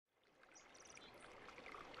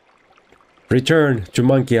Return to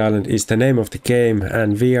Monkey Island is the name of the game,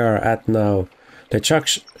 and we are at now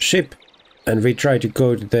LeChuck's ship, and we try to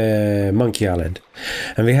go to the Monkey Island,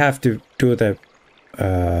 and we have to do the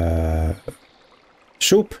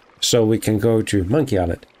soup so we can go to Monkey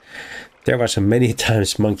Island. There was many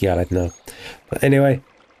times Monkey Island now, but anyway.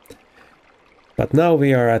 But now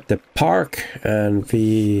we are at the park, and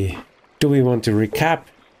do we want to recap?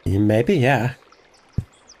 Maybe, yeah.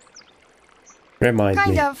 Remind me.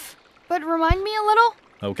 Kind of. But remind me a little?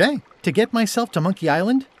 Okay. To get myself to Monkey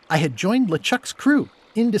Island, I had joined LeChuck's crew,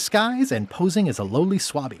 in disguise and posing as a lowly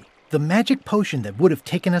swabby. The magic potion that would have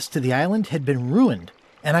taken us to the island had been ruined,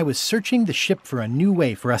 and I was searching the ship for a new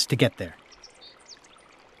way for us to get there.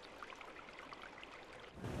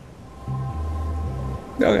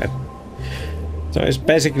 Okay. So it's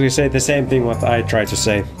basically say the same thing what I tried to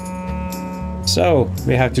say. So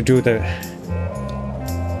we have to do the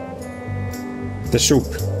soup.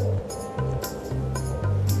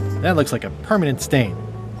 That looks like a permanent stain.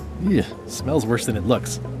 Ew, smells worse than it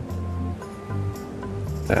looks.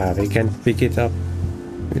 We can pick it up.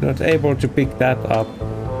 We're not able to pick that up.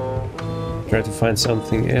 Try to find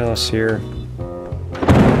something else here.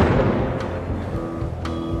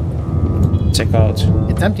 Check out.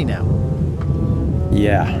 It's empty now.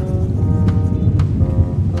 Yeah.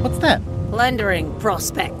 What's that? Plundering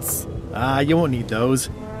prospects. You won't need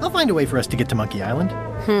those. I'll find a way for us to get to Monkey Island.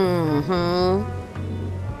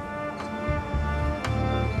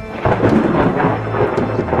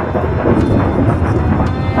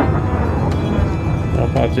 How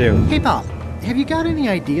about you? Hey, Pop. Have you got any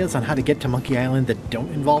ideas on how to get to Monkey Island that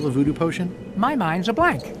don't involve a voodoo potion? My mind's a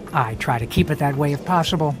blank. I try to keep it that way if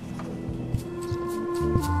possible.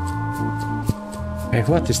 Hey,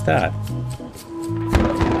 what is that?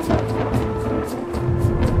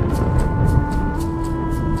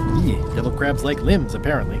 Yeah, devil crabs like limbs,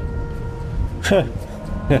 apparently.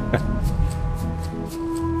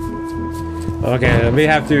 Okay, we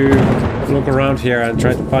have to look around here and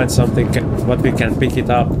try to find something what we can pick it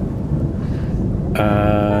up.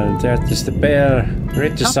 There's the bell.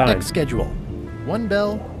 Read the Top sign. deck schedule. 1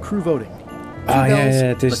 bell, crew voting. 2 Ah, bells,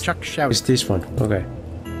 yeah, this LeChuck shouting. is this one. Okay.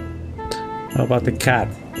 How about the cat?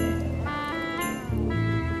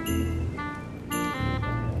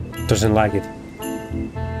 Doesn't like it.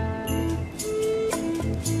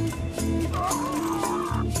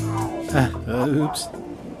 Oops.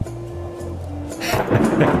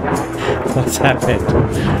 What's happened?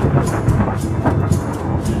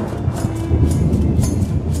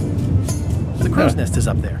 The crow's nest is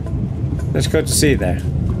up there. Let's go to see there.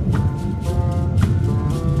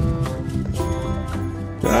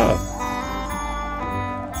 Oh.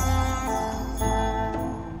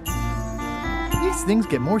 These things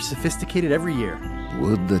get more sophisticated every year.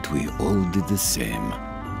 Would that we all did the same.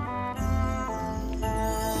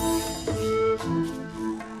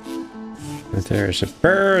 And there's a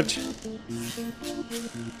bird.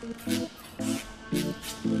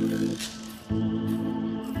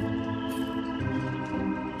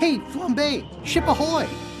 Hey, Flambe! Ship ahoy!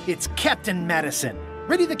 It's Captain Madison.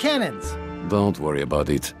 Ready the cannons! Don't worry about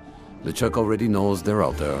it. LeChuck already knows they're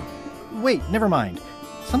out there. Wait, never mind.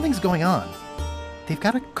 Something's going on. They've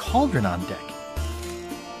got a cauldron on deck.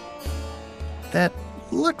 That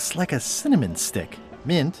looks like a cinnamon stick.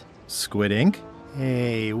 Mint, squid ink.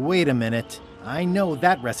 Hey, wait a minute. I know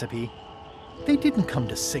that recipe. They didn't come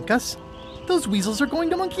to sink us. Those weasels are going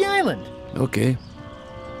to Monkey Island. Okay.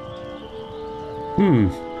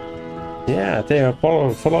 Yeah, they are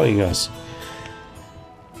following us.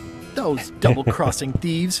 Those double-crossing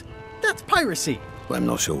thieves. That's piracy. I'm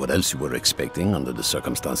not sure what else you were expecting under the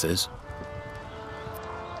circumstances.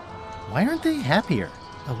 Why aren't they happier?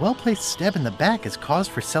 A well-placed stab in the back is cause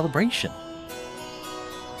for celebration.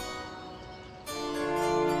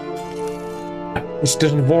 This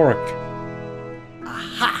doesn't work.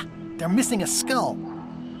 Aha! They're missing a skull.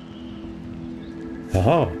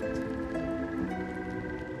 Uh-huh.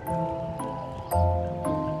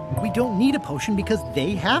 We don't need a potion because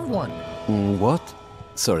they have one. What?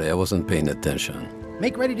 Sorry, I wasn't paying attention.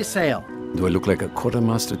 Make ready to sail. Do I look like a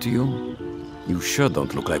quartermaster to you? You sure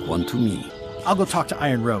don't look like one to me. I'll go talk to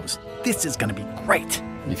Iron Rose. This is gonna be great.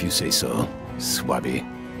 If you say so, Swabby.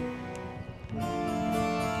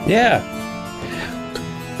 Yeah.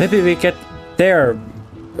 Maybe we get their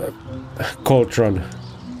cauldron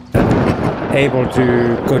able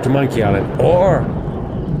to go to Monkey Island, or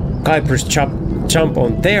Guybrush jump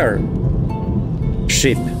on their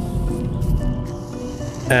ship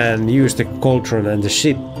and use the cauldron and the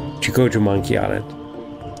ship to go to Monkey Island.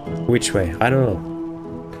 Which way? I don't know.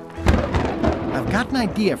 I've got an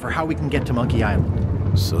idea for how we can get to Monkey Island.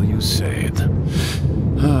 So you said.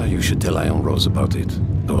 You should tell Iron Rose about it.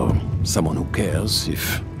 Or someone who cares,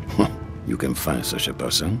 if you can find such a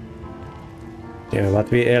person. Yeah,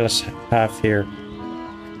 what we else have here?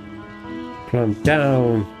 Climb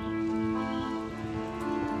down.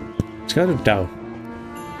 Let's go to down.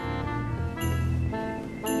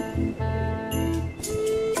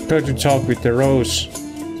 Go to talk with the Rose.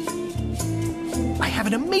 I have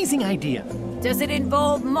an amazing idea. Does it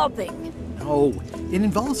involve mobbing? No, it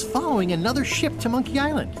involves following another ship to Monkey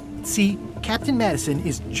Island. See, Captain Madison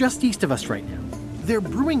is just east of us right now. They're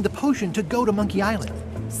brewing the potion to go to Monkey Island.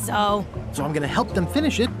 So I'm gonna help them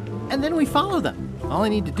finish it, and then we follow them. All I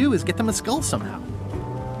need to do is get them a skull somehow.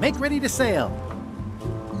 Make ready to sail.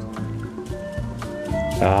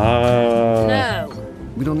 no.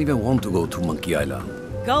 We don't even want to go to Monkey Island.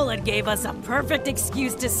 Golan gave us a perfect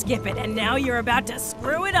excuse to skip it, and now you're about to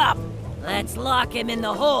screw it up. Let's lock him in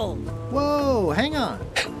the hole. Whoa, hang on.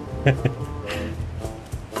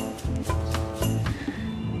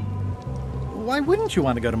 Why wouldn't you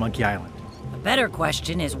want to go to Monkey Island? The better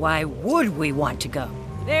question is, why would we want to go?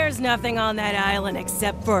 There's nothing on that island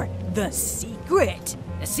except for the secret.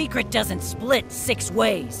 The secret doesn't split 6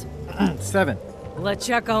 ways. 7.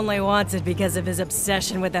 LeChuck only wants it because of his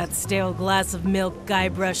obsession with that stale glass of milk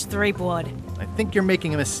Guybrush Threepwood. I think you're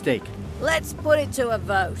making a mistake. Let's put it to a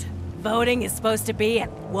vote. Voting is supposed to be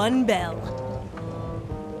at 1 bell.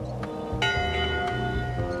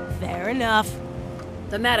 Fair enough.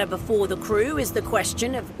 The matter before the crew is the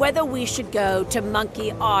question of whether we should go to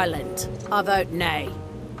Monkey Island. I vote nay.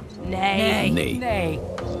 Nay. Nay. Nay.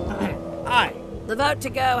 Aye. The vote to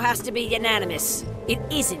go has to be unanimous. It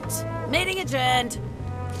isn't. Meeting adjourned.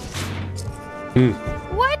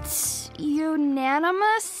 What?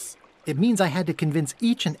 Unanimous? It means I had to convince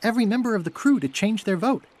each and every member of the crew to change their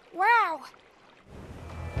vote. Wow.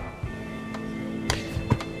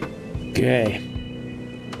 Okay.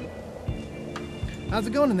 How's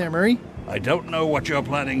it going in there, Murray? I don't know what you're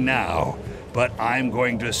planning now, but I'm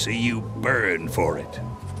going to see you burn for it.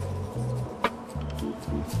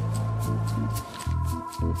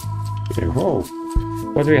 Okay, whoa.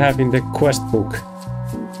 What do we have in the quest book?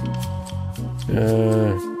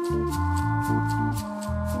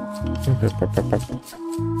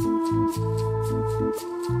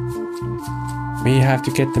 We have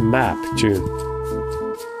to get the map too.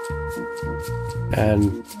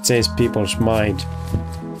 And change people's mind.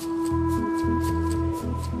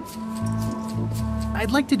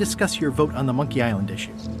 I'd like to discuss your vote on the Monkey Island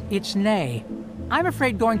issue. It's nay. I'm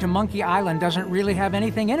afraid going to Monkey Island doesn't really have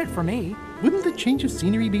anything in it for me. Wouldn't the change of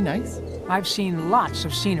scenery be nice? I've seen lots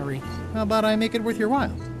of scenery. How about I make it worth your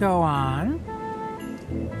while? Go on.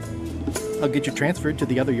 I'll get you transferred to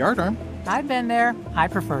the other yardarm. I've been there. I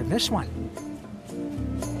prefer this one.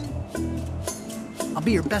 I'll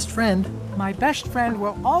be your best friend. My best friend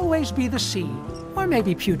will always be the sea. Or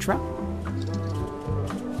maybe Putra.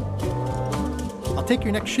 I'll take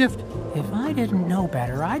your next shift. If I didn't know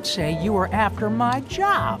better, I'd say you were after my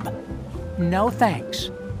job. No thanks.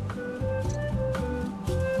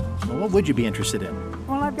 Well, what would you be interested in?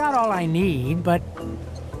 Well, I've got all I need, but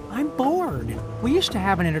I'm bored. We used to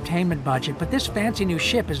have an entertainment budget, but this fancy new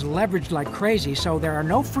ship is leveraged like crazy, so there are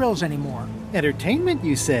no frills anymore. Entertainment,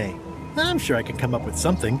 you say? I'm sure I could come up with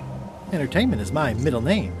something. Entertainment is my middle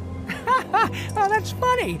name. Oh, that's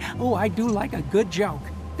funny. Oh, I do like a good joke.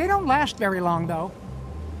 They don't last very long, though.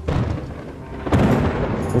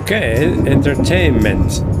 Okay,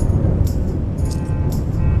 entertainment.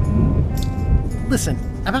 Listen,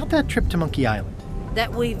 about that trip to Monkey Island.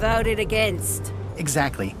 That we voted against.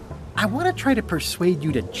 Exactly. I want to try to persuade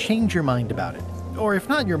you to change your mind about it. Or if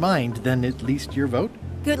not your mind, then at least your vote.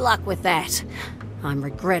 Good luck with that. I'm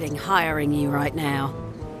regretting hiring you right now.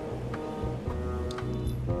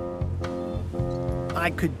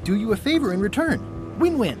 I could do you a favor in return.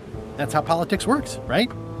 Win-win. That's how politics works, right?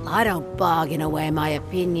 I don't bargain away my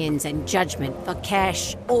opinions and judgment for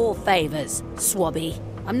cash or favors, Swabby.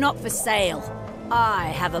 I'm not for sale. I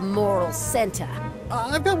have a moral center.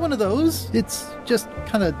 I've got one of those. It's just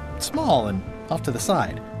kind of small and off to the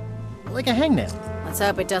side. Like a hangnail. Let's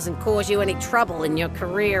hope it doesn't cause you any trouble in your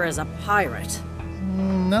career as a pirate.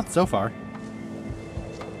 Not so far.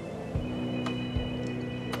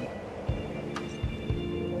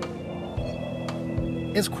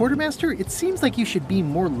 As quartermaster, it seems like you should be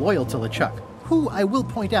more loyal to LeChuck, who, I will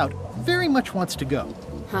point out, very much wants to go.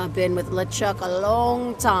 I've been with LeChuck a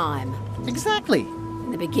long time. Exactly.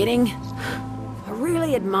 In the beginning, I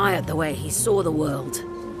really admired the way he saw the world.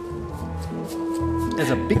 As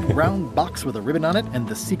a big round box with a ribbon on it and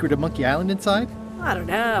the secret of Monkey Island inside? I don't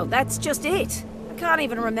know, that's just it. A can't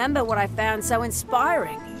even remember what I found so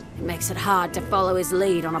inspiring. It makes it hard to follow his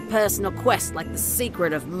lead on a personal quest like the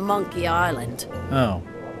secret of Monkey Island. Oh.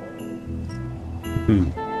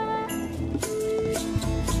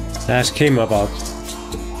 Ask him about.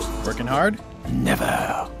 Working hard?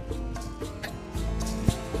 Never.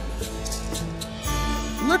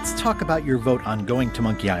 Let's talk about your vote on going to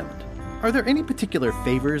Monkey Island. Are there any particular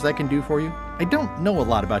favors I can do for you? I don't know a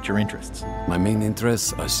lot about your interests. My main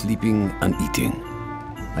interests are sleeping and eating.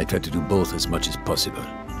 I try to do both as much as possible.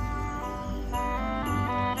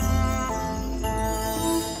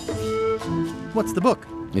 What's the book?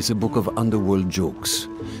 It's a book of underworld jokes.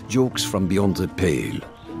 Jokes from beyond the pale.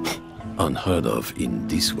 Unheard of in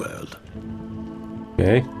this world.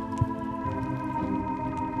 Okay.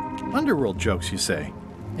 Underworld jokes, you say?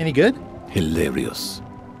 Any good? Hilarious.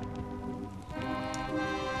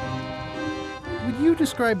 Would you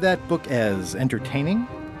describe that book as entertaining?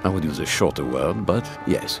 I would use a shorter word, but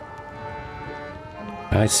yes.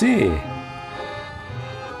 I see.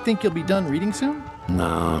 Think you'll be done reading soon?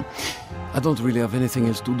 Nah, I don't really have anything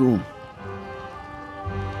else to do.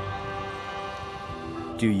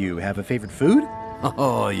 Do you have a favorite food?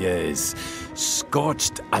 Oh, yes.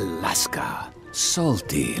 Scorched Alaska.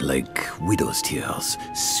 Salty like widow's tears.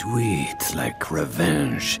 Sweet like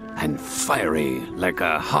revenge. And fiery like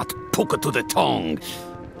a hot poker to the tongue.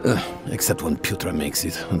 Except when Putra makes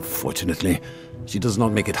it, unfortunately. She does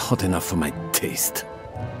not make it hot enough for my taste.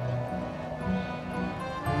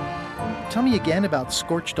 Tell me again about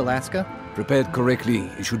Scorched Alaska. Prepared correctly,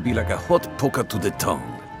 it should be like a hot poker to the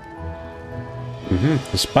tongue.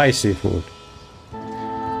 Spicy food.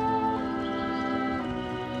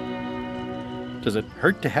 Does it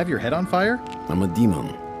hurt to have your head on fire? I'm a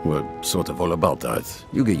demon. We're sort of all about that.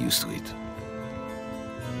 You get used to it.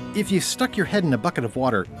 If you stuck your head in a bucket of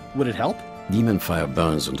water, would it help? Demon fire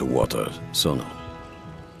burns underwater, so no.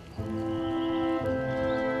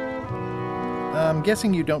 I'm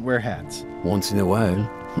guessing you don't wear hats. Once in a while,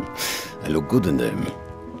 I look good in them.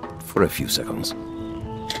 For a few seconds.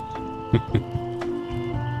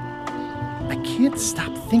 I can't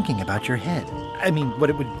stop thinking about your head. I mean, what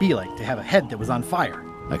it would be like to have a head that was on fire.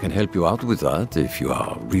 I can help you out with that if you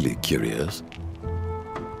are really curious.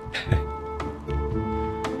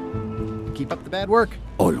 Keep up the bad work.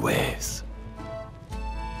 Always.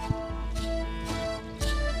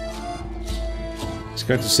 It's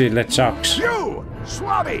good to see LeChuck. You,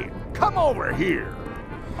 Swabby, come over here.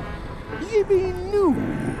 You be new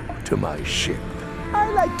to my ship. I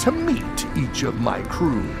like to meet each of my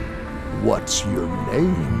crew. What's your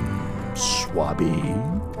name, Swabby?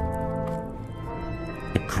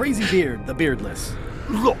 Crazy Beard, the Beardless.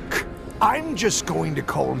 Look, I'm just going to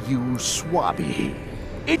call you Swabby.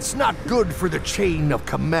 It's not good for the chain of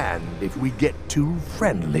command if we get too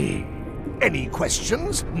friendly. Any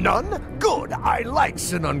questions? None? Good. I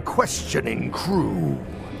likes an unquestioning crew.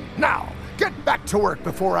 Now, get back to work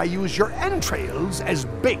before I use your entrails as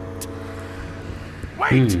bait.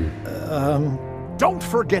 Wait! Don't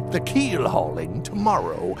forget the keel hauling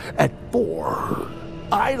tomorrow at 4.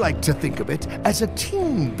 I like to think of it as a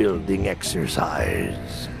team-building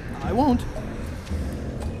exercise. I won't.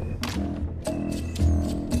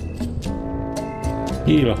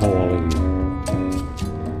 Heel hauling.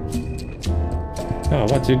 Oh,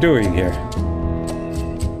 what's he doing here?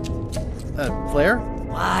 Flair?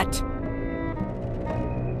 What?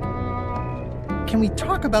 Can we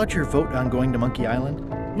talk about your vote on going to Monkey Island?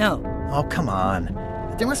 No, Oh, come on.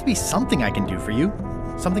 There must be something I can do for you.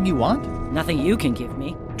 Something you want? nothing you can give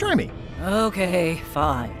me. Try me. Okay,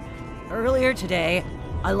 fine. Earlier today,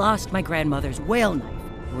 I lost my grandmother's whale knife.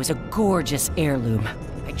 It was a gorgeous heirloom.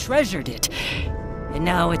 I treasured it. And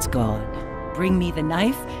now it's gone. Bring me the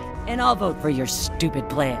knife, and I'll vote for your stupid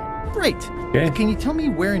plan. Great. Okay. Can you tell me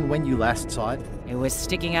where and when you last saw it? It was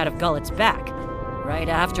sticking out of Gullet's back, right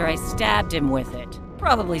after I stabbed him with it.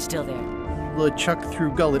 Probably still there. LeChuck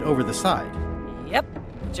threw Gullet over the side. Yep.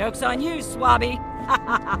 Joke's on you, Swabby.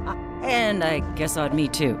 And I guess on me,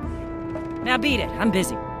 too. Now beat it. I'm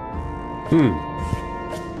busy.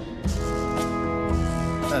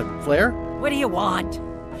 Flair? What do you want?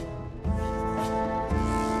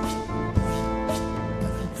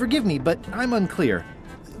 Forgive me, but I'm unclear.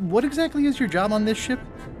 What exactly is your job on this ship?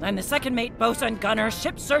 I'm the second mate, bosun, gunner,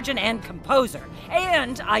 ship surgeon, and composer.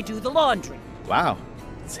 And I do the laundry. Wow.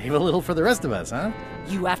 Save a little for the rest of us, huh?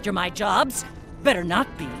 You after my jobs? Better not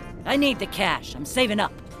be. I need the cash. I'm saving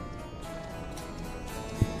up.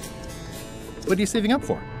 What are you saving up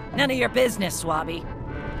for? None of your business, Swabby.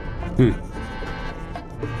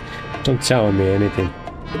 Don't tell me anything.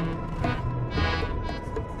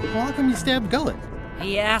 Well, how come you stabbed Gullet?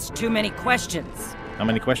 He asked too many questions. How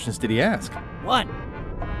many questions did he ask? One.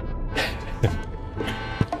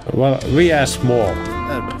 Well, we asked more.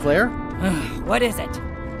 Flair? What is it?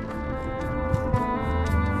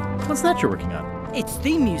 What's that you're working on? It's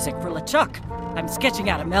theme music for LeChuck. I'm sketching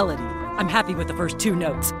out a melody. I'm happy with the first 2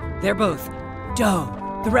 notes. They're both do.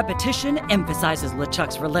 The repetition emphasizes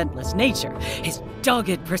LeChuck's relentless nature, his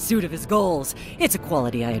dogged pursuit of his goals. It's a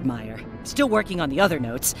quality I admire. Still working on the other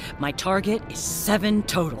notes. My target is 7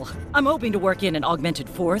 total. I'm hoping to work in an augmented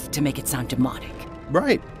 4th to make it sound demonic.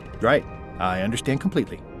 Right. I understand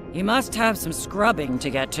completely. You must have some scrubbing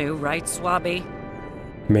to get to, right, Swabby?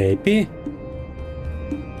 Maybe.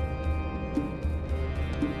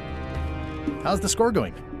 How's the score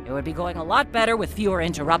going? It would be going a lot better with fewer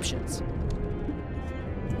interruptions.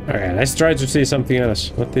 Okay, let's try to see something else.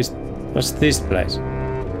 What's this place?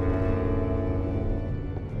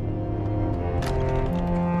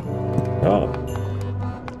 Oh.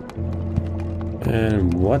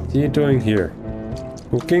 And what are you doing here?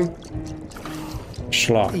 Cooking?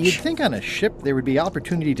 Sludge. You'd think on a ship there would be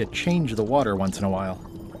opportunity to change the water once in a while.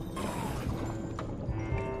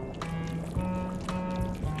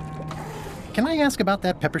 Can I ask about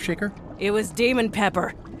that pepper shaker? It was demon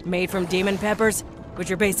pepper, made from demon peppers, which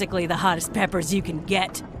are basically the hottest peppers you can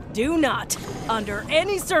get. Do not, under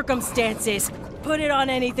any circumstances, put it on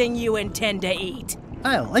anything you intend to eat.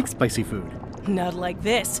 I like spicy food. Not like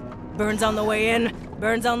this. Burns on the way in,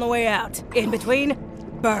 burns on the way out. In between,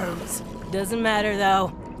 burns. Doesn't matter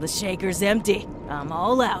though. The shaker's empty. I'm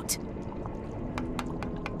all out.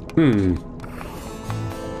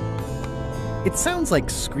 It sounds like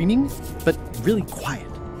screaming, but really quiet.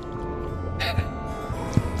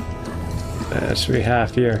 As we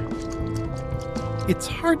have here. It's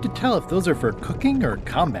hard to tell if those are for cooking or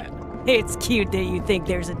combat. It's cute that you think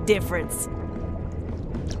there's a difference.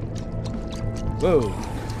 Whoa.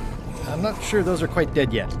 I'm not sure those are quite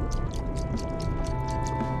dead yet.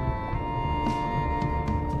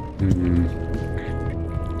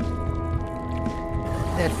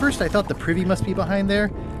 At first I thought the privy must be behind there,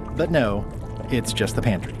 but no, it's just the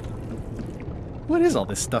pantry. What is all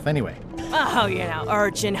this stuff anyway? Oh, you know,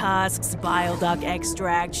 urchin husks, bile duck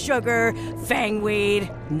extract, sugar, fangweed.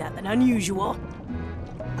 Nothing unusual.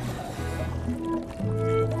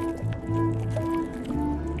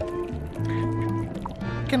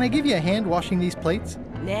 Can I give you a hand washing these plates?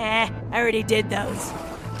 Nah, I already did those.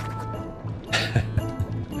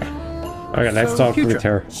 Okay, let's talk with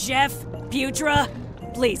her. Chef? Putra?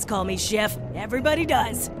 Please call me Chef. Everybody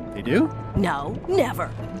does. They do? No, never.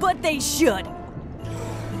 But they should.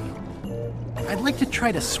 I'd like to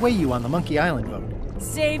try to sway you on the Monkey Island vote.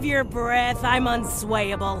 Save your breath, I'm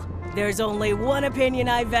unswayable. There's only one opinion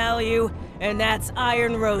I value, and that's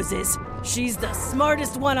Iron Rose's. She's the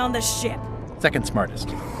smartest one on the ship. Second smartest.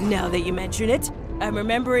 Now that you mention it, I'm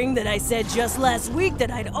remembering that I said just last week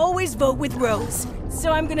that I'd always vote with Rose.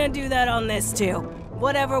 So I'm gonna do that on this too.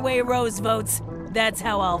 Whatever way Rose votes, that's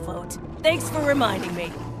how I'll vote. Thanks for reminding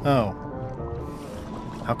me. Oh.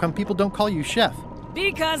 How come people don't call you Chef?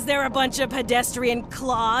 Because they're a bunch of pedestrian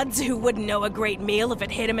clods who wouldn't know a great meal if it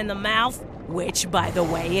hit them in the mouth. Which, by the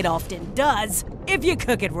way, it often does, if you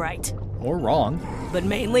cook it right. Or wrong. But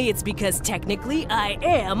mainly it's because technically I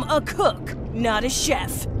am a cook, not a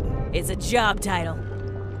chef. It's a job title.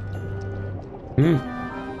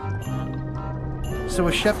 So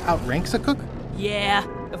a chef outranks a cook? Yeah,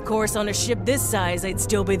 of course on a ship this size I'd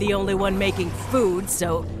still be the only one making food,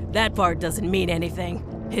 so that part doesn't mean anything.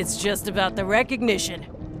 It's just about the recognition.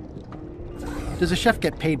 Does a chef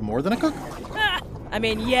get paid more than a cook? I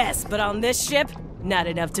mean, yes, but on this ship, not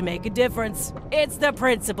enough to make a difference. It's the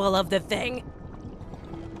principle of the thing.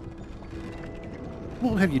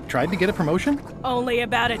 Well, have you tried to get a promotion? Only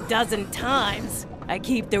about a dozen times. I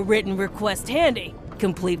keep the written request handy,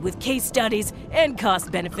 complete with case studies and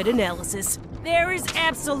cost-benefit analysis. There is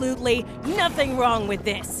absolutely nothing wrong with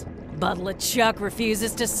this. But LeChuck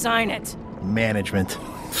refuses to sign it. Management.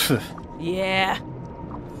 Yeah.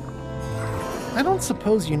 I don't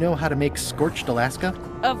suppose you know how to make scorched Alaska?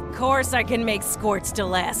 Of course I can make scorched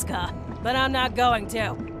Alaska, but I'm not going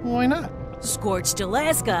to. Why not? Scorched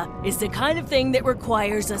Alaska is the kind of thing that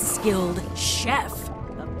requires a skilled chef.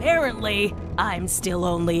 Apparently, I'm still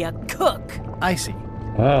only a cook. I see.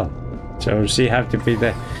 Oh, so she have to be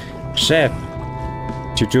the chef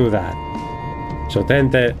to do that. So then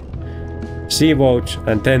the sea vote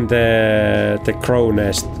and then the crow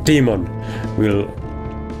nest demon will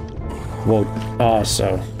vote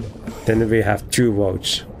also. Then we have 2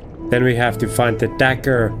 votes. Then we have to find the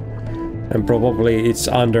dagger, and probably it's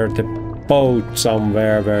under the boat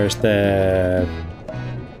somewhere. Where's the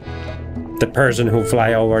person who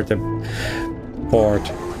fly over the board.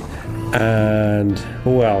 And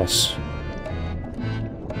who else?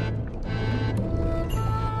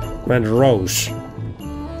 And Rose.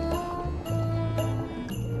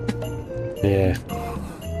 Yeah.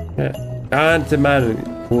 And the man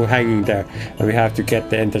who hanging there. And we have to get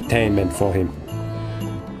the entertainment for him.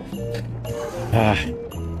 A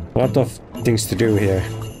lot of things to do here.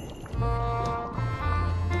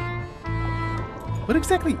 What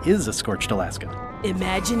exactly is a scorched Alaska?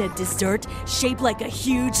 Imagine a dessert shaped like a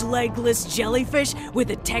huge legless jellyfish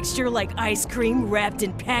with a texture like ice cream wrapped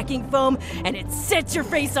in packing foam, and it sets your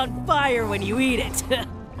face on fire when you eat it.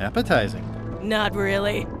 Appetizing. Not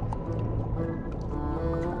really.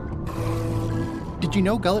 Did you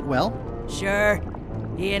know Gullet well? Sure.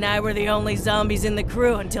 He and I were the only zombies in the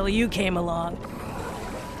crew until you came along.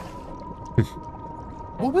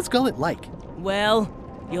 What was Gullet like? Well,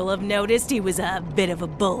 you'll have noticed he was a bit of a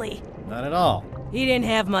bully. Not at all. He didn't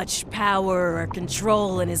have much power or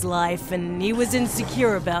control in his life, and he was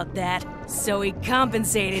insecure about that. So he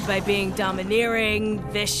compensated by being domineering,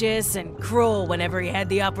 vicious, and cruel whenever he had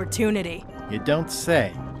the opportunity. You don't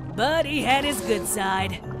say. But he had his good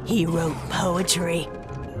side. He wrote poetry.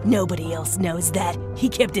 Nobody else knows that. He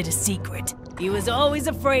kept it a secret. He was always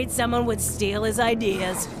afraid someone would steal his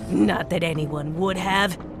ideas. Not that anyone would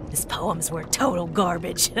have. His poems were total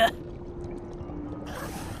garbage.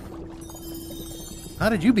 How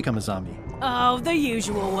did you become a zombie? Oh, the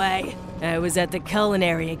usual way. I was at the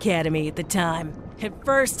Culinary Academy at the time. At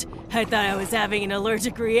first, I thought I was having an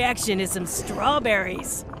allergic reaction to some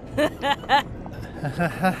strawberries.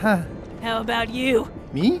 How about you?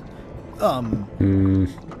 Me? I'm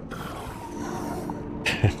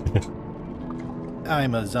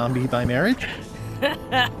a zombie by marriage?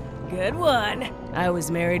 Good one. I was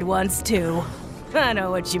married once, too. I know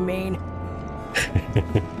what you mean.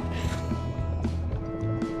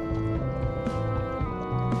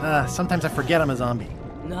 Sometimes I forget I'm a zombie.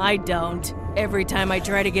 I don't. Every time I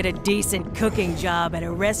try to get a decent cooking job at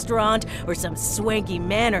a restaurant or some swanky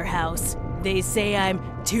manor house, they say I'm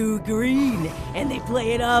too green, and they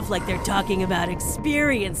play it off like they're talking about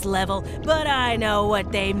experience level, but I know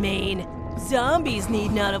what they mean. Zombies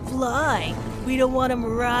need not apply. We don't want them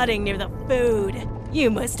rotting near the food. You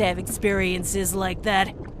must have experiences like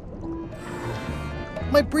that.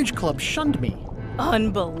 My bridge club shunned me.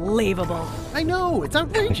 Unbelievable. I know, it's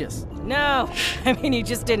outrageous. No, I mean, you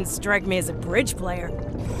just didn't strike me as a bridge player.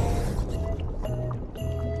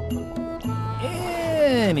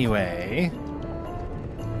 Anyway.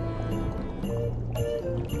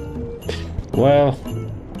 Well,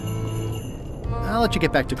 I'll let you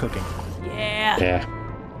get back to cooking. Yeah. yeah.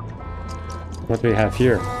 What do we have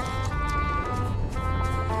here?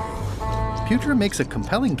 Putra makes a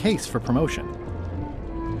compelling case for promotion.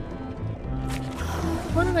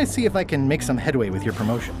 Why don't I see if I can make some headway with your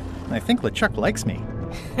promotion? I think LeChuck likes me.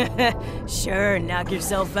 Sure, knock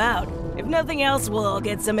yourself out. If nothing else, we'll all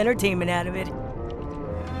get some entertainment out of it.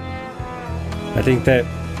 I think that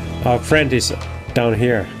our friend is down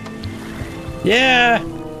here. Yeah!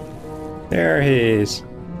 There he is.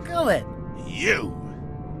 Gullet! You!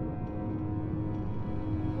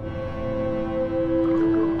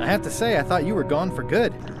 I have to say, I thought you were gone for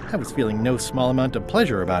good. I was feeling no small amount of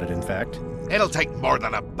pleasure about it, in fact. It'll take more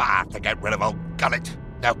than a bath to get rid of old Gullet.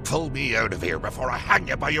 Now pull me out of here before I hang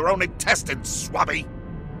you by your own intestines, Swabby!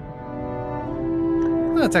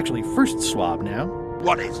 Well, it's actually first swab now.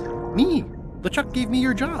 What is? Me! LeChuck gave me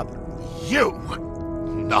your job. You!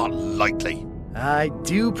 Not likely. I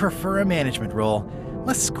do prefer a management role.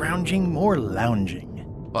 Less scrounging, more lounging.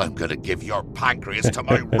 I'm gonna give your pancreas to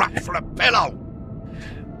my rat for a pillow!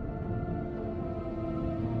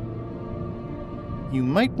 You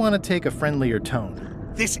might want to take a friendlier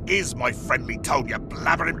tone. This is my friendly tone, you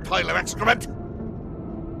blabbering pile of excrement!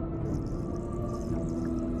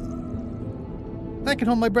 I can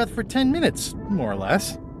hold my breath for 10 minutes, more or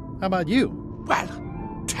less. How about you?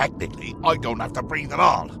 Well, technically, I don't have to breathe at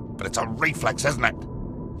all, but it's a reflex, isn't it?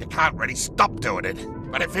 You can't really stop doing it,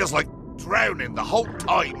 but it feels like drowning the whole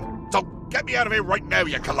time. So get me out of here right now,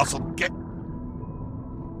 you colossal git!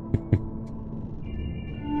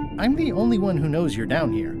 I'm the only one who knows you're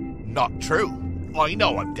down here. Not true. I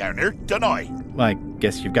know I'm down here, don't I? Well, I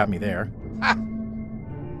guess you've got me there. Ha!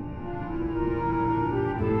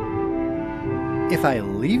 If I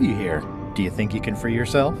leave you here, do you think you can free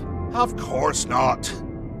yourself? Of course not.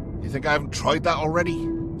 You think I haven't tried that already?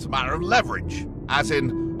 It's a matter of leverage. As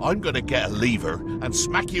in, I'm gonna get a lever and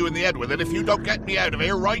smack you in the head with it if you don't get me out of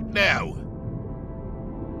here right now.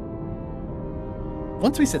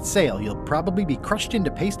 Once we set sail, you'll probably be crushed into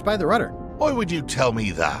paste by the rudder. Why would you tell me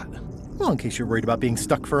that? Well, in case you're worried about being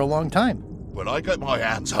stuck for a long time. When I get my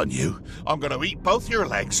hands on you, I'm gonna eat both your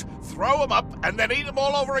legs, throw them up, and then eat them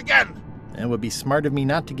all over again. It would be smart of me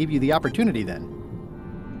not to give you the opportunity then.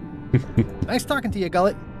 Nice talking to you,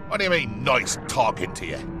 Gullet. What do you mean, nice talking to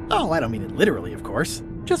you? Oh, I don't mean it literally, of course.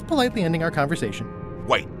 Just politely ending our conversation.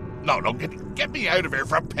 Wait, no, get me out of here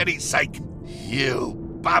for pity's sake. You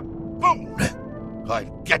baboon!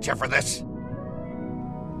 I'll get you for this.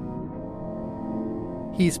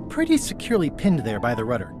 He's pretty securely pinned there by the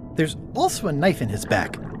rudder. There's also a knife in his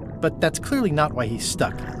back, but that's clearly not why he's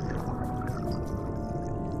stuck.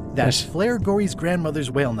 That's Flair Gory's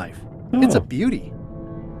grandmother's whale knife. Oh. It's a beauty.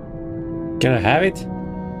 Can I have it?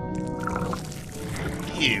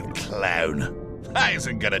 You clown. That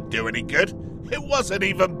isn't gonna do any good. It wasn't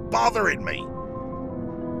even bothering me.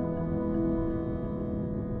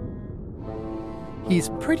 He's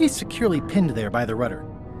pretty securely pinned there by the rudder.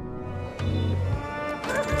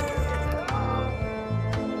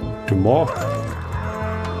 Two more.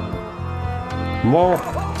 More.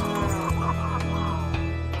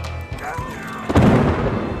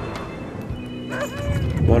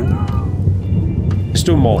 One. Let's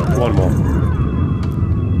do more. One more.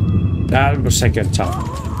 That was second time.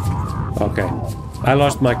 Okay. I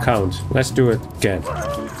lost my count. Let's do it again.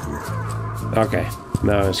 Okay.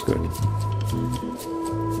 Now it's good.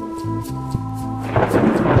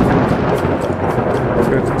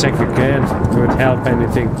 Good check again. Could help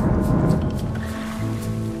anything.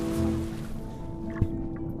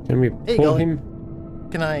 Can we pull him?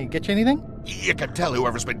 Can I get you anything? You can tell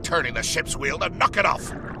whoever's been turning the ship's wheel to knock it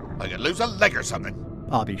off. I could lose a leg or something.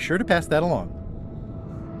 I'll be sure to pass that along.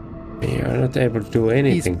 We are not able to do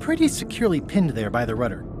anything. He's pretty securely pinned there by the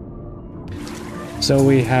rudder. So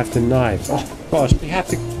we have the knife. Oh, of course, we have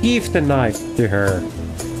to give the knife to her.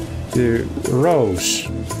 To Rose.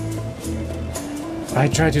 I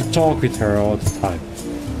try to talk with her all the time.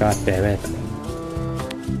 God damn it.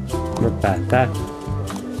 Not that.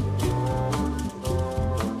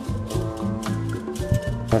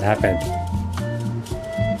 What happened?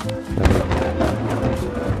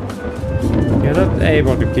 You're not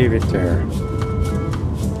able to give it to her.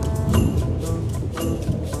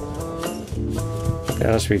 What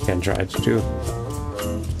else we can try to do?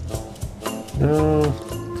 No.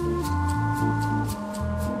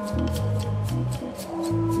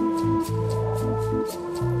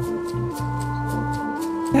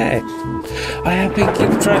 Hey, I have been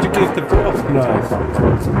trying to give the fourth knife.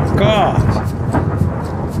 God!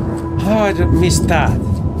 How I missed that?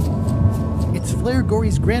 It's Flair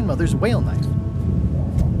Gory's grandmother's whale knife.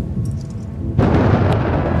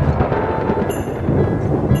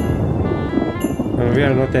 We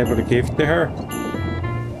are not able to give to her.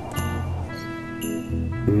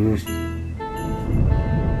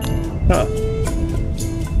 Huh.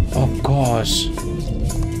 Of course.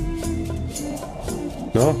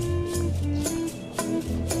 No?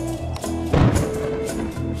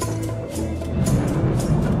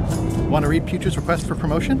 Want to read Putra's request for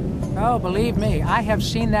promotion? Oh, believe me, I have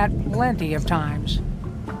seen that plenty of times.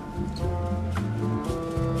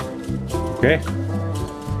 Okay.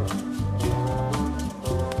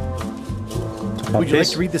 Would you like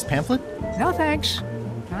to read this pamphlet? No thanks.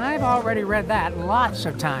 I've already read that lots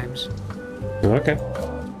of times. Okay.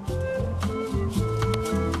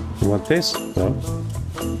 You want this? No.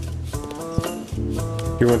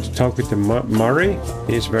 You want to talk with the Murray?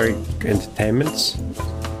 He's very entertainment.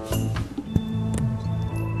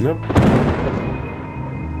 Nope.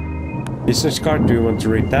 Business card, do you want to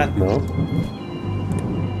read that? No.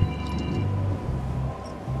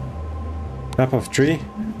 Map of tree?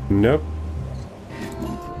 Nope.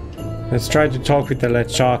 Let's try to talk with the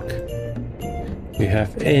LeChuck. Do you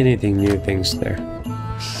have anything new things there?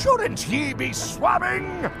 Shouldn't ye be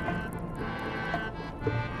swabbing?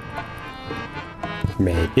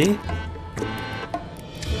 Maybe.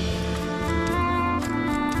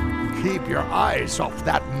 Keep your eyes off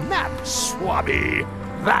that map, Swabby.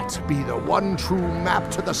 That be the one true map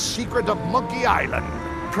to the secret of Monkey Island.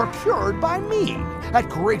 Procured by me at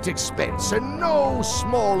great expense and no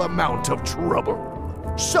small amount of trouble.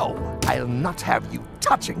 So, I'll not have you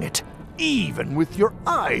touching it, even with your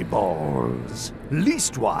eyeballs.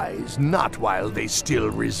 Leastwise, not while they still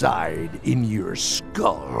reside in your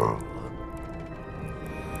skull.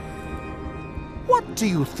 What do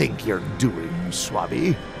you think you're doing,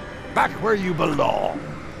 Swabby? Back where you belong.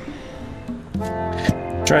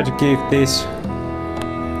 Try to keep this.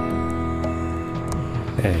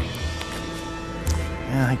 Hey.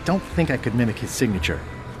 I don't think I could mimic his signature.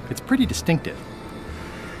 It's pretty distinctive.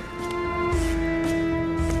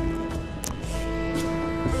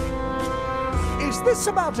 Is Is this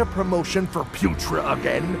about a promotion for Putra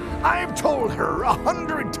again? I've told her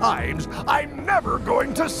 100 times I'm never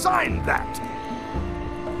going to sign that.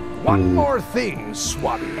 One more thing,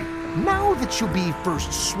 Swabby. Now that you'll be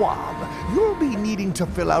first swab, you'll be needing to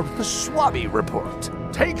fill out the Swabby report.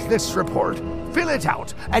 Take this report, fill it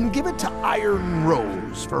out, and give it to Iron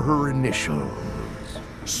Rose for her initials.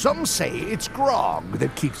 Some say it's grog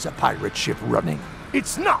that keeps a pirate ship running.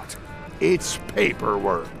 It's not. It's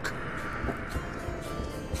paperwork.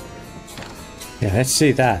 Yeah, let's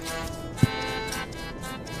see that.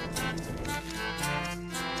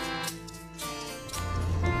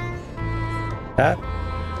 That?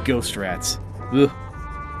 Ghost rats. Ugh.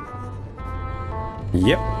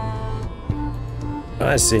 Yep.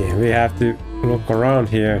 I see. We have to look around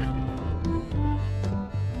here.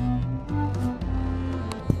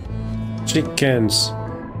 Chickens.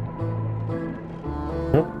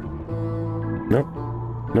 Nope. Nope.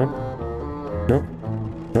 Nope. Nope.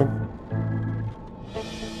 Nope.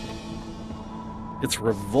 It's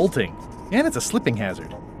revolting. And it's a slipping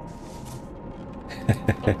hazard.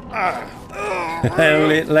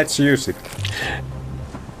 Let's use it.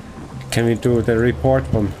 Can we do the report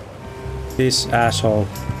on this asshole?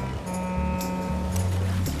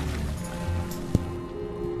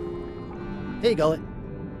 Hey, Gullet.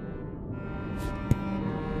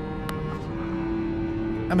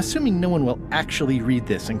 I'm assuming no one will actually read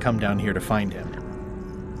this and come down here to find him.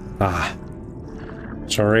 Ah.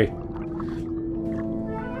 Sorry.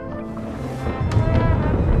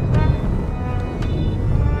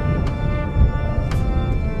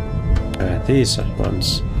 These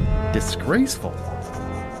ones. Disgraceful.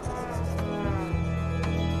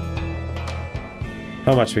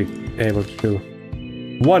 How much we able to do?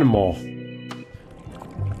 One more.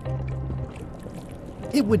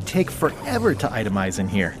 It would take forever to itemize in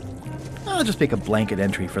here. I'll just make a blanket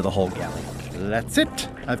entry for the whole galley. That's it.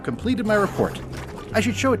 I've completed my report. I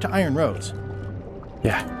should show it to Iron Rose.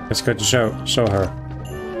 Yeah, let's go to show her.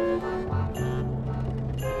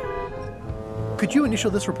 Could you initial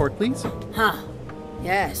this report, please? Huh.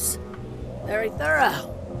 Yes. Very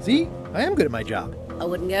thorough. See? I am good at my job. I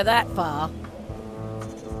wouldn't go that far.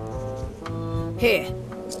 Here.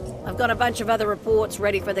 I've got a bunch of other reports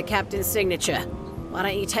ready for the captain's signature. Why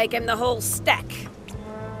don't you take him the whole stack?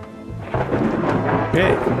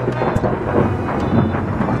 Okay.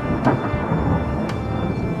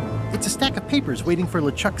 It's a stack of papers waiting for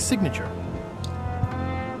LeChuck's signature.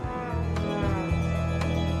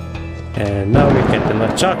 And now we get the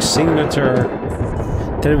LeChuck signature.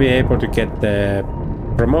 Then we're able to get the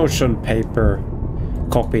promotion paper,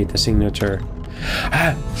 copy the signature.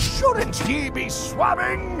 Shouldn't ye be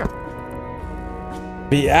swabbing?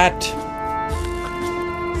 Be at.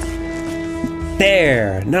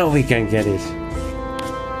 There! Now we can get it.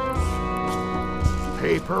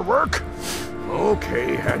 Paperwork?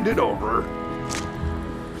 Okay, hand it over.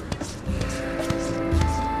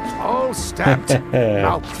 All stamped.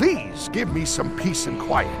 Now please give me some peace and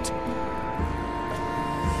quiet.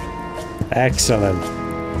 Excellent.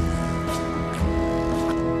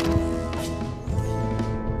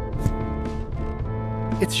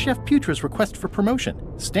 It's Chef Putra's request for promotion,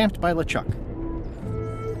 stamped by LeChuck.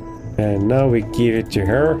 And now we give it to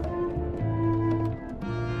her.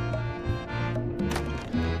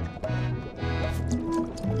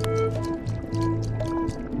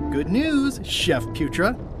 Good news, Chef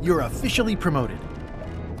Putra. You're officially promoted.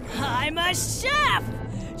 I'm a chef!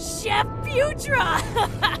 Chef Putra!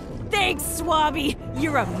 Thanks, Swabby.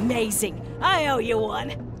 You're amazing. I owe you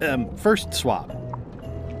one. First swab.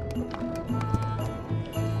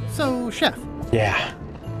 So, Chef. Yeah.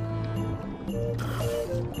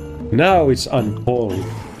 Now it's unfolding.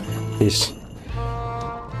 This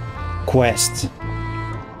quest.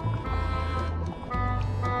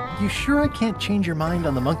 You sure I can't change your mind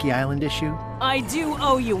on the Monkey Island issue? I do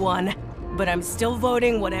owe you one, but I'm still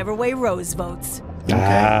voting whatever way Rose votes. Okay.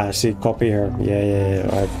 Ah, see, copy her. Yeah,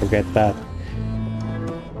 I forget that.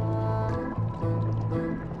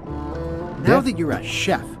 Now that you're a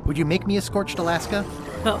chef, would you make me a Scorched Alaska?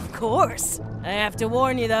 Of course. I have to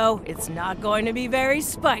warn you, though, it's not going to be very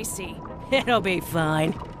spicy. It'll be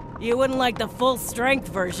fine. You wouldn't like the full-strength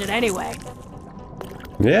version anyway.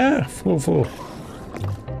 Yeah, full.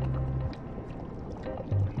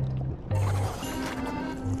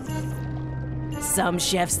 Some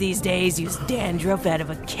chefs these days use dandruff out of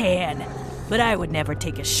a can, but I would never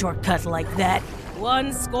take a shortcut like that.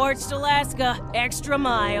 One Scorched Alaska, extra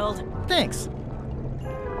mild. Thanks.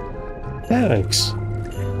 Thanks.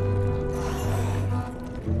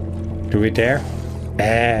 Do we dare?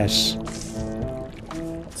 Yes.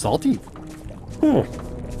 Salty. Oh.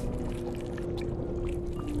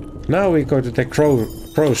 Now we go to the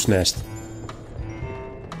crow's nest.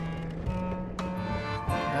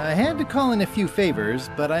 I had to call in a few favors,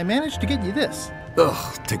 but I managed to get you this.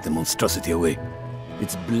 Ugh, take the monstrosity away.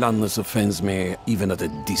 Its blandness offends me, even at a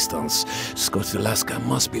distance. Scotched Alaska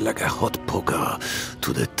must be like a hot poker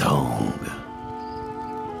to the tongue.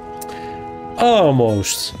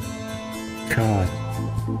 Almost. God.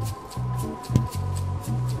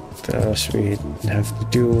 What else we have to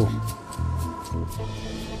do?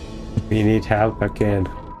 We need help again.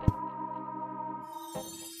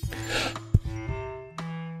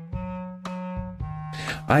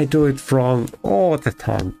 I do it wrong all the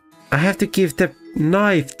time. I have to give the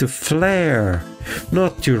knife to Flair,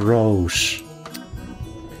 not to Rose.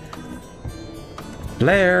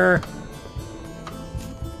 Flair!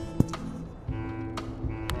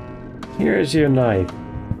 Here's your knife.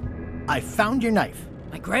 I found your knife.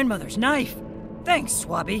 My grandmother's knife! Thanks,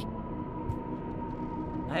 Swabby.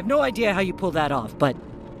 I have no idea how you pulled that off, but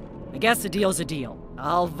I guess a deal's a deal.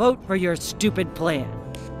 I'll vote for your stupid plan.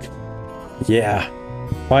 Yeah,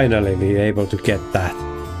 finally we able to get that.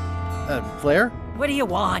 Flair? What do you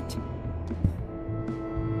want?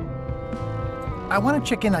 I want to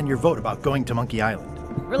check in on your vote about going to Monkey Island.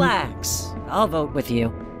 Relax. I'll vote with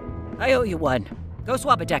you. I owe you one. Go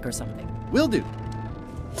swap a deck or something. Will do.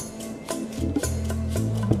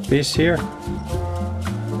 This here?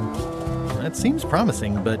 That seems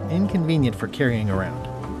promising, but inconvenient for carrying around.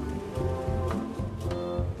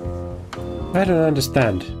 I don't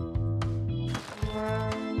understand.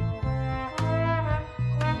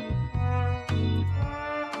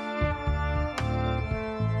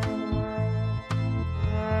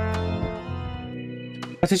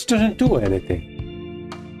 But it doesn't do anything.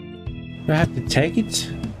 I have to take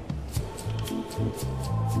it?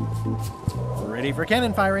 Ready for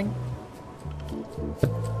cannon firing.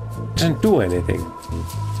 It doesn't do anything.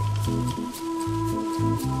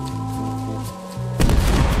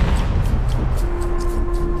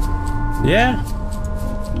 Yeah.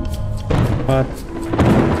 But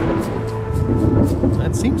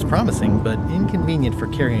That seems promising, but inconvenient for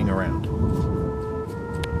carrying around.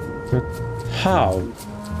 how?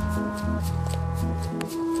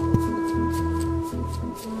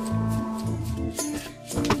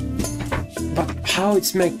 But how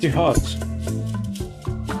it's make too hot?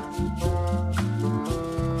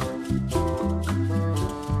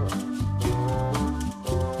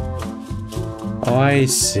 Oh, I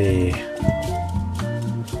see.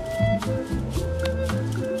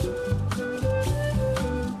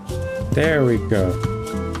 There we go.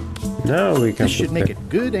 Now we can This should put make the- it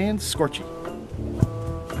good and scorchy.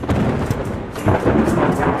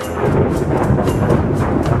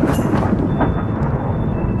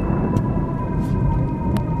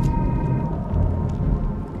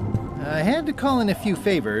 I had to call in a few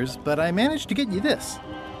favors, but I managed to get you this.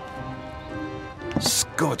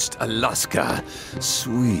 Scotched Alaska.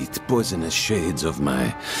 Sweet, poisonous shades of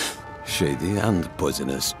my shady and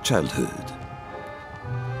poisonous childhood.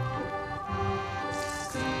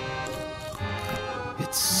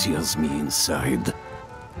 It sears me inside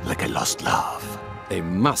like a lost love. A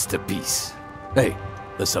masterpiece. Hey,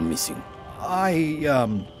 there's some missing.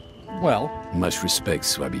 Well, Much respect,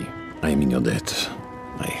 Swabby. I am in your debt.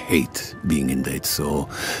 I hate being in debt, so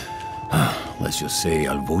let's just say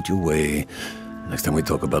I'll vote your way next time we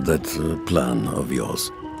talk about that plan of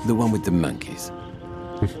yours. The one with the monkeys.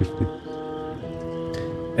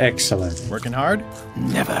 Excellent. working hard?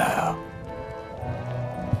 Never.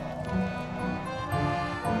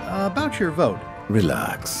 About your vote.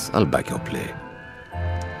 Relax. I'll back your play.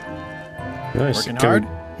 Nice. Working Can hard?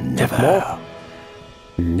 we- Never. more?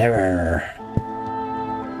 Never.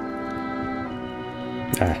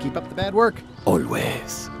 Ah, Keep up the bad work.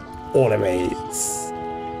 Always. always.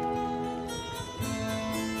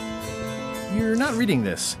 You're not reading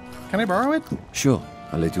this. Can I borrow it? Sure.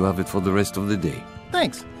 I'll let you have it for the rest of the day.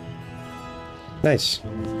 Thanks. Nice.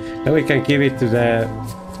 Now we can give it to the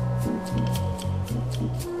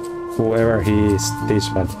whoever he is. This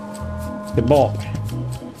one, the Bob.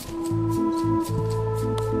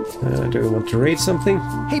 Do you want to read something?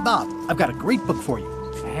 Hey, Bob, I've got a great book for you.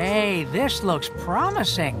 Hey, this looks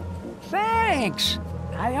promising. Thanks.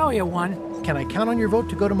 I owe you one. Can I count on your vote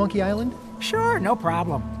to go to Monkey Island? Sure, no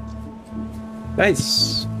problem.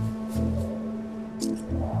 Nice.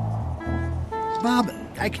 Bob,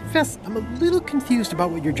 I confess I'm a little confused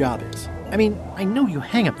about what your job is. I mean, I know you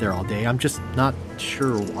hang up there all day. I'm just not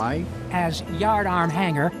sure why. As yardarm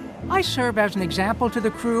hanger, I serve as an example to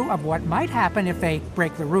the crew of what might happen if they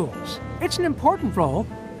break the rules. It's an important role,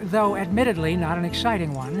 though admittedly not an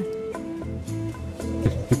exciting one.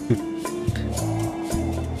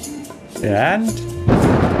 And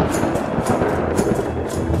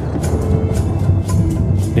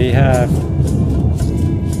we have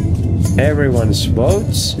everyone's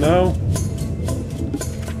votes now.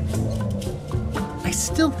 I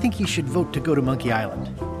still think you should vote to go to Monkey Island.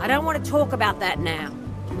 I don't want to talk about that now.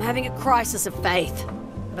 I'm having a crisis of faith.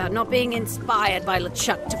 About not being inspired by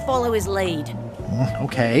LeChuck to follow his lead.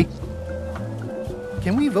 Okay.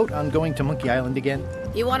 Can we vote on going to Monkey Island again?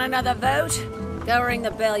 You want another vote? Go ring the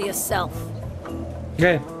bell yourself.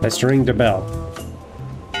 Okay, let's ring the bell.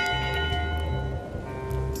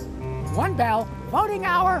 One bell. Voting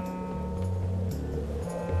hour.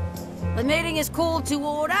 The meeting is called to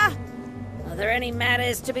order. Are there any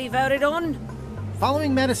matters to be voted on?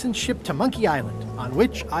 Following Madison's ship to Monkey Island, on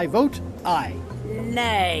which I vote aye.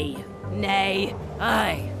 Nay. Nay.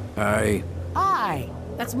 Aye. Aye. Aye.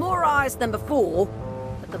 That's more ayes than before,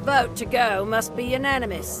 but the vote to go must be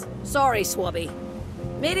unanimous. Sorry, Swabby.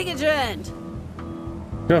 Meeting adjourned.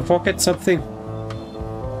 Did I forget something?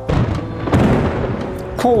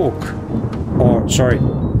 Coke! Or, sorry,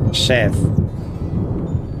 Seth.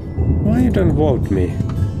 Why you don't vote me?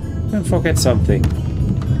 Don't forget something.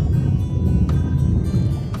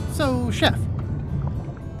 So, Chef.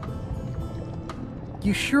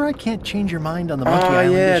 You sure I can't change your mind on the Monkey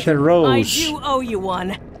Island yeah, issue? the rose. I do owe you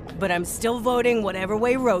one, but I'm still voting whatever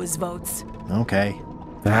way Rose votes. Okay.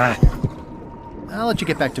 Ah, I'll let you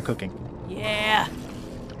get back to cooking. Yeah.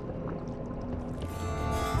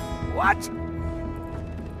 What?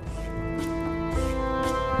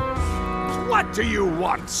 What do you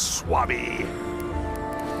want, Swabby?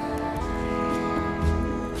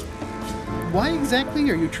 Why exactly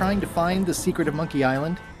are you trying to find the secret of Monkey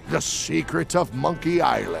Island? The secret of Monkey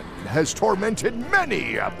Island has tormented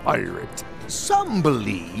many a pirate. Some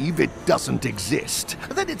believe it doesn't exist,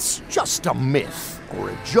 that it's just a myth or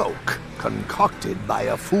a joke concocted by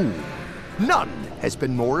a fool. None has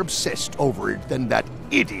been more obsessed over it than that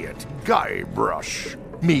idiot Guybrush.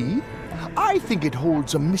 Me? I think it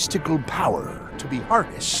holds a mystical power to be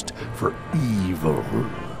harnessed for evil.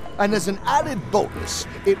 And as an added bonus,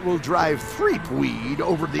 it will drive Threepweed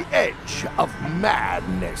over the edge of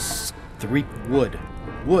madness. Threepwood.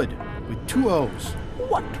 Wood, with 2 O's.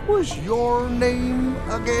 What was your name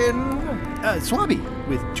again? Swabby,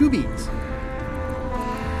 with 2 B's.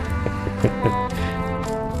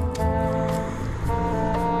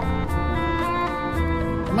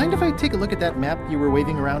 Mind if I take a look at that map you were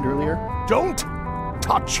waving around earlier? Don't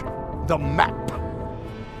touch the map.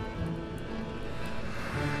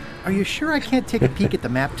 Are you sure I can't take a peek at the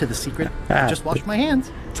map to the secret? I just washed my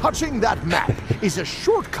hands. Touching that map is a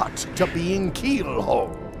shortcut to being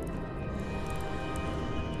keelhauled.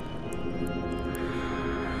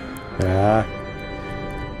 yeah.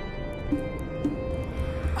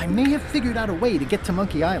 I may have figured out a way to get to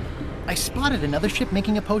Monkey Island. I spotted another ship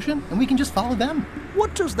making a potion, and we can just follow them.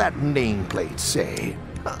 What does that nameplate say?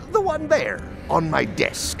 The one there, on my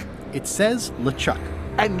desk. It says LeChuck.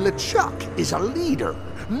 And LeChuck is a leader,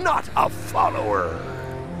 not a follower.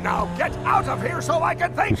 Now get out of here so I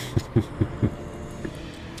can think!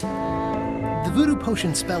 The voodoo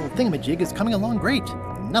potion spell thingamajig is coming along great.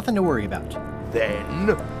 Nothing to worry about. Then,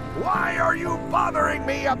 why are you bothering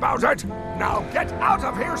me about it? Now get out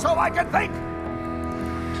of here so I can think!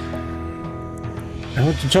 I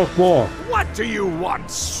want to talk more. What do you want,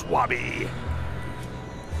 Swabby?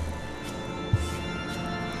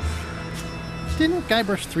 Didn't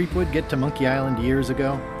Guybrush Threepwood get to Monkey Island years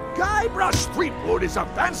ago? Guybrush Threepwood is a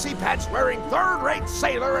fancy-pants-wearing third-rate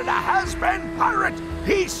sailor and a has-been pirate.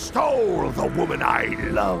 He stole the woman I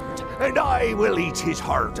loved, and I will eat his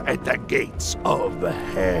heart at the gates of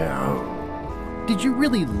hell. Did you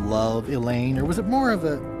really love Elaine, or was it more of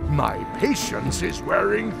a... My patience is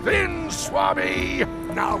wearing thin, Swabby.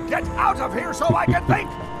 Now get out of here so I can think.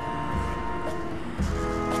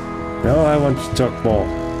 No, I want to talk more.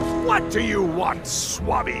 What do you want,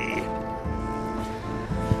 Swabby?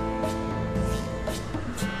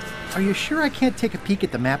 Are you sure I can't take a peek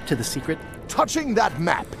at the map to the secret? Touching that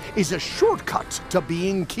map is a shortcut to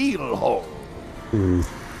being keelhauled. I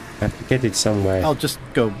have to get it somewhere. I'll just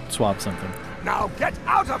go swab something. Now get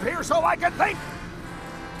out of here so I can think.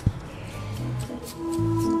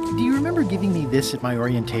 Do you remember giving me this at my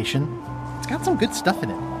orientation? It's got some good stuff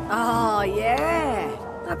in it. Oh, yeah.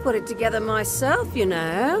 I put it together myself, you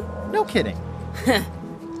know. No kidding.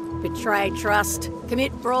 Betray trust,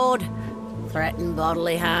 commit fraud, threaten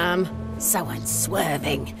bodily harm. So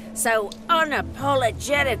unswerving, so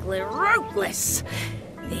unapologetically ruthless.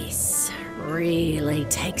 This really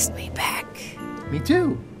takes me back. Me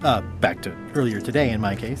too. Back to earlier today in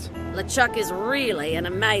my case. LeChuck is really an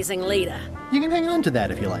amazing leader. You can hang on to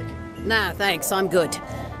that if you like. Nah, thanks, I'm good.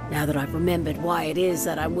 Now that I've remembered why it is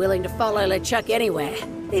that I'm willing to follow LeChuck anywhere,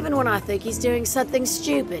 even when I think he's doing something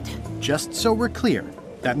stupid. Just so we're clear,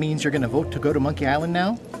 that means you're gonna vote to go to Monkey Island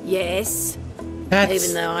now? Yes, That's...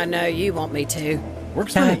 even though I know you want me to.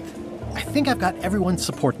 Works for me. I think I've got everyone's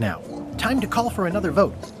support now. Time to call for another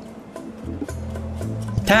vote.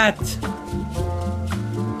 That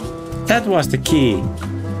was the key.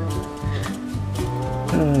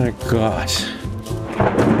 Oh god.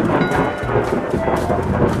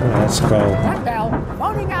 Let's go. One bell.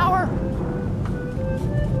 Voting hour.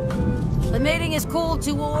 The meeting is called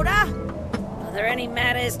to order. Are there any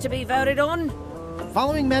matters to be voted on?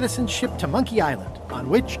 Following Madison's ship to Monkey Island, on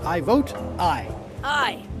which I vote aye.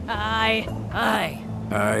 Aye. Aye. Aye.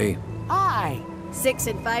 Aye. Aye. 6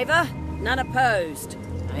 in favor, none opposed.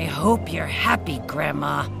 I hope you're happy,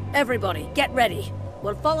 Grandma. Everybody, get ready.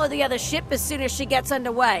 We'll follow the other ship as soon as she gets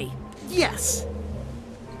underway. Yes!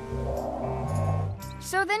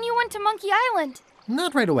 So then you went to Monkey Island.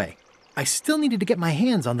 Not right away. I still needed to get my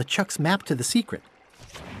hands on LeChuck's map to the secret.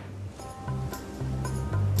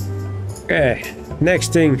 Okay,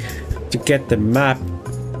 next thing to get the map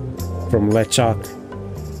from LeChuck.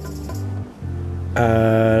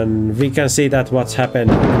 And we can see that what's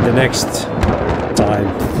happened in the next time.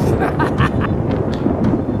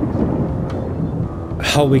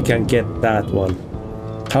 How we can get that one.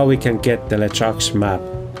 How we can get the LeChuck's map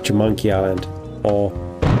to Monkey Island. Or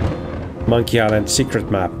Monkey Island secret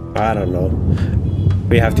map. I don't know.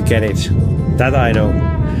 We have to get it. That I know.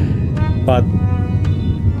 But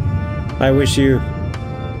I wish you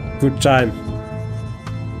good time.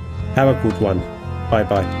 Have a good one. Bye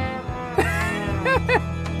bye.